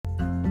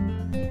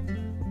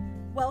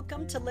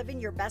welcome to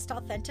Living Your Best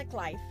Authentic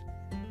Life,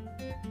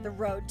 the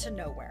road to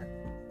nowhere.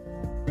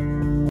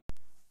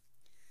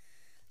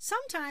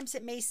 Sometimes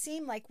it may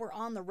seem like we're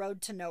on the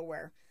road to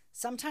nowhere.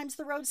 Sometimes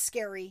the road's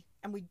scary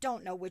and we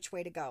don't know which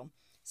way to go.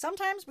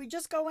 Sometimes we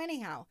just go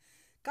anyhow.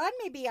 God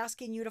may be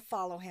asking you to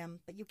follow him,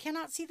 but you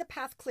cannot see the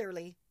path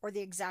clearly or the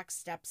exact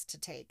steps to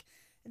take.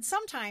 And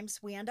sometimes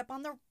we end up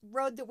on the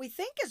road that we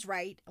think is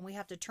right and we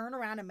have to turn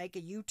around and make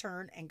a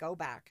U-turn and go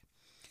back.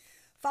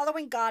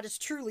 Following God is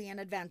truly an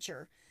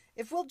adventure.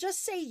 If we'll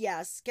just say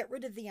yes, get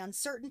rid of the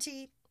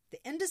uncertainty, the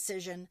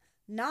indecision,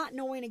 not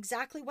knowing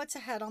exactly what's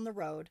ahead on the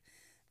road,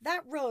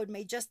 that road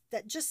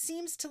that just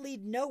seems to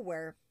lead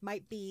nowhere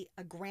might be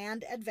a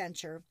grand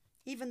adventure,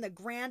 even the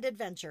grand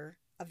adventure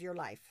of your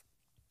life.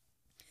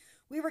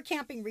 We were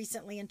camping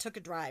recently and took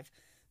a drive.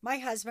 My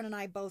husband and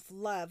I both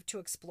love to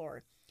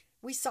explore.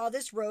 We saw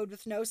this road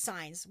with no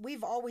signs.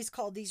 We've always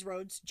called these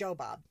roads Joe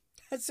Bob.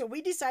 So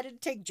we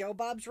decided to take Joe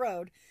Bob's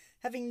road,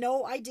 having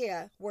no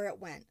idea where it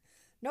went.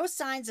 No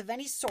signs of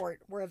any sort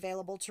were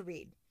available to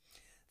read.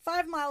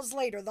 5 miles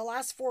later, the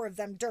last 4 of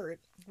them dirt,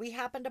 we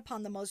happened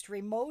upon the most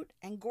remote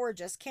and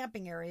gorgeous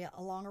camping area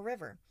along a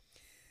river.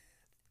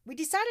 We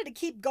decided to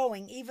keep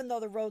going even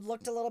though the road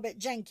looked a little bit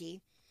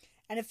janky,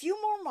 and a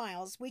few more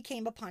miles we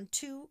came upon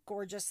 2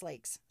 gorgeous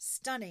lakes.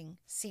 Stunning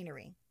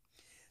scenery.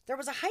 There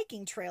was a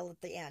hiking trail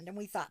at the end, and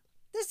we thought,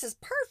 this is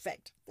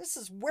perfect. This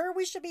is where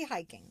we should be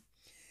hiking.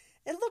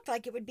 It looked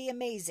like it would be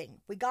amazing.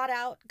 We got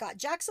out, got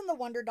Jackson the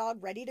Wonder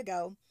Dog ready to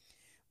go.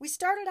 We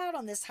started out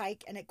on this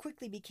hike, and it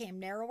quickly became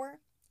narrower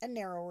and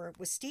narrower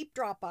with steep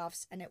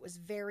drop-offs, and it was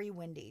very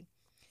windy.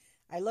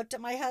 I looked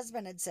at my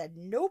husband and said,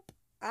 nope,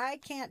 I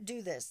can't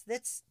do this.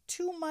 That's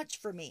too much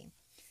for me.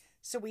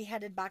 So we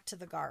headed back to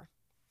the car.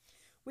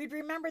 We'd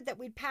remembered that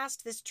we'd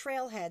passed this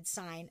trailhead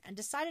sign and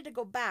decided to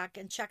go back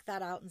and check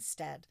that out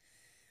instead.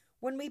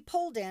 When we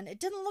pulled in, it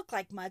didn't look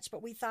like much,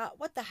 but we thought,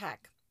 what the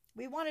heck?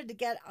 We wanted to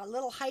get a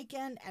little hike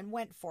in and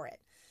went for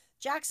it.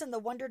 Jackson the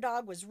Wonder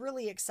Dog was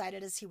really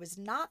excited as he was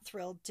not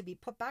thrilled to be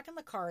put back in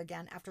the car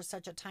again after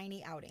such a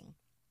tiny outing.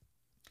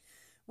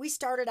 We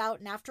started out,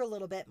 and after a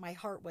little bit, my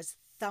heart was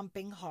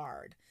thumping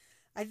hard.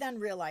 I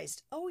then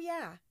realized, oh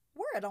yeah,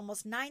 we're at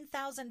almost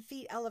 9,000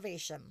 feet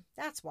elevation.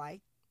 That's why.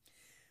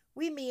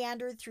 We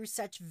meandered through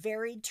such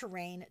varied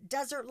terrain,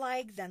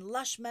 desert-like, then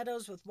lush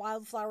meadows with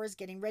wildflowers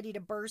getting ready to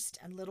burst,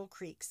 and little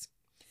creeks.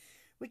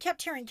 We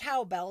kept hearing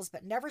cowbells,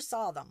 but never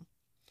saw them.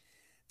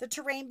 The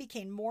terrain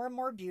became more and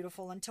more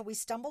beautiful until we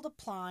stumbled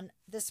upon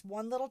this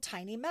one little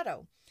tiny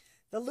meadow.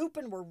 The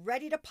lupin were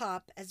ready to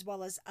pop, as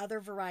well as other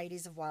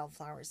varieties of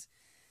wildflowers.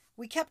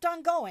 We kept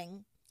on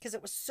going because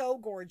it was so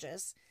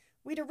gorgeous.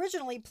 We'd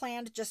originally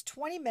planned just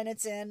 20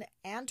 minutes in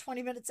and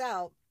 20 minutes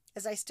out,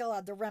 as I still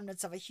had the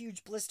remnants of a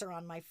huge blister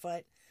on my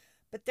foot.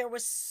 But there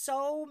was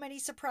so many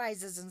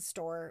surprises in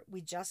store,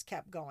 we just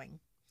kept going.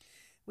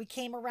 We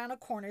came around a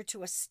corner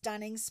to a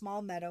stunning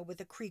small meadow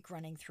with a creek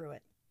running through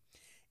it.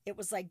 It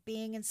was like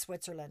being in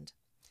Switzerland.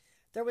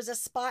 There was a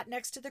spot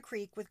next to the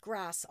creek with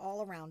grass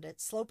all around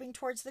it, sloping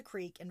towards the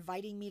creek,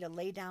 inviting me to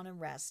lay down and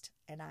rest,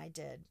 and I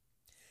did.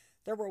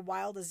 There were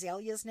wild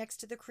azaleas next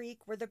to the creek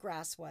where the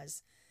grass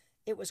was.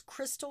 It was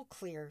crystal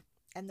clear,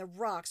 and the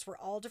rocks were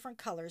all different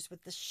colors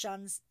with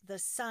the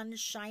sun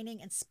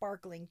shining and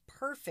sparkling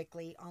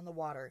perfectly on the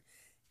water.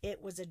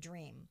 It was a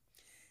dream.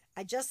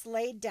 I just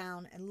laid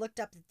down and looked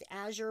up at the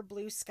azure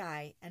blue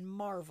sky and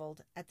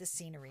marveled at the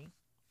scenery.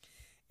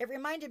 It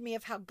reminded me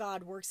of how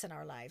God works in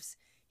our lives.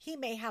 He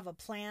may have a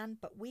plan,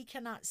 but we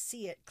cannot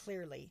see it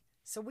clearly,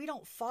 so we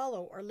don't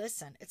follow or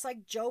listen. It's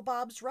like Joe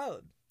Bob's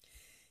road.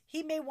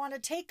 He may want to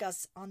take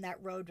us on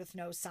that road with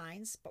no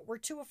signs, but we're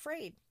too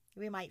afraid.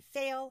 We might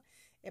fail,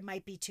 it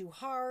might be too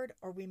hard,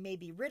 or we may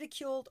be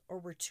ridiculed, or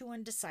we're too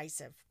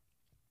indecisive.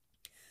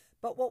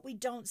 But what we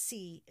don't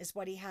see is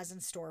what he has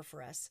in store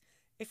for us.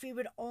 If we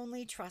would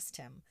only trust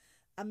him,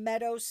 a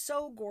meadow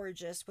so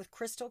gorgeous with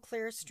crystal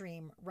clear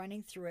stream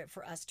running through it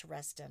for us to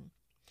rest in.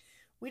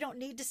 We don't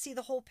need to see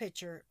the whole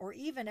picture or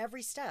even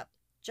every step,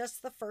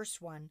 just the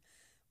first one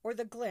or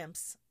the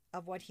glimpse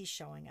of what he's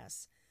showing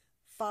us.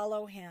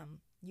 Follow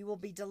him. You will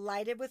be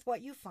delighted with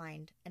what you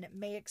find, and it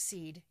may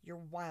exceed your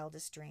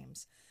wildest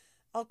dreams.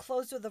 I'll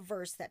close with a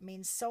verse that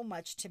means so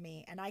much to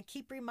me, and I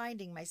keep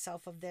reminding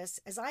myself of this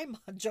as I'm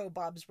on Joe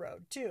Bob's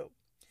road too.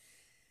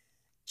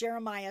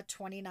 Jeremiah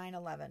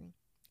 29:11.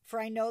 For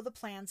I know the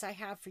plans I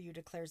have for you,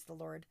 declares the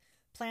Lord,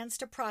 plans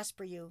to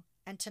prosper you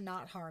and to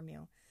not harm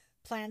you,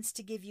 plans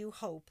to give you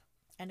hope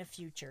and a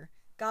future.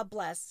 God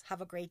bless.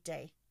 Have a great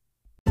day.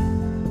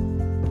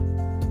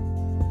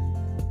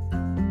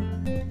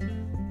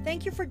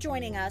 Thank you for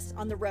joining us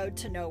on the road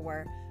to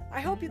nowhere.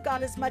 I hope you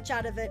got as much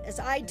out of it as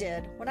I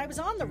did when I was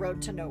on the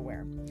road to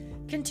nowhere.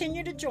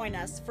 Continue to join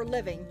us for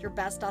living your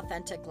best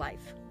authentic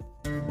life.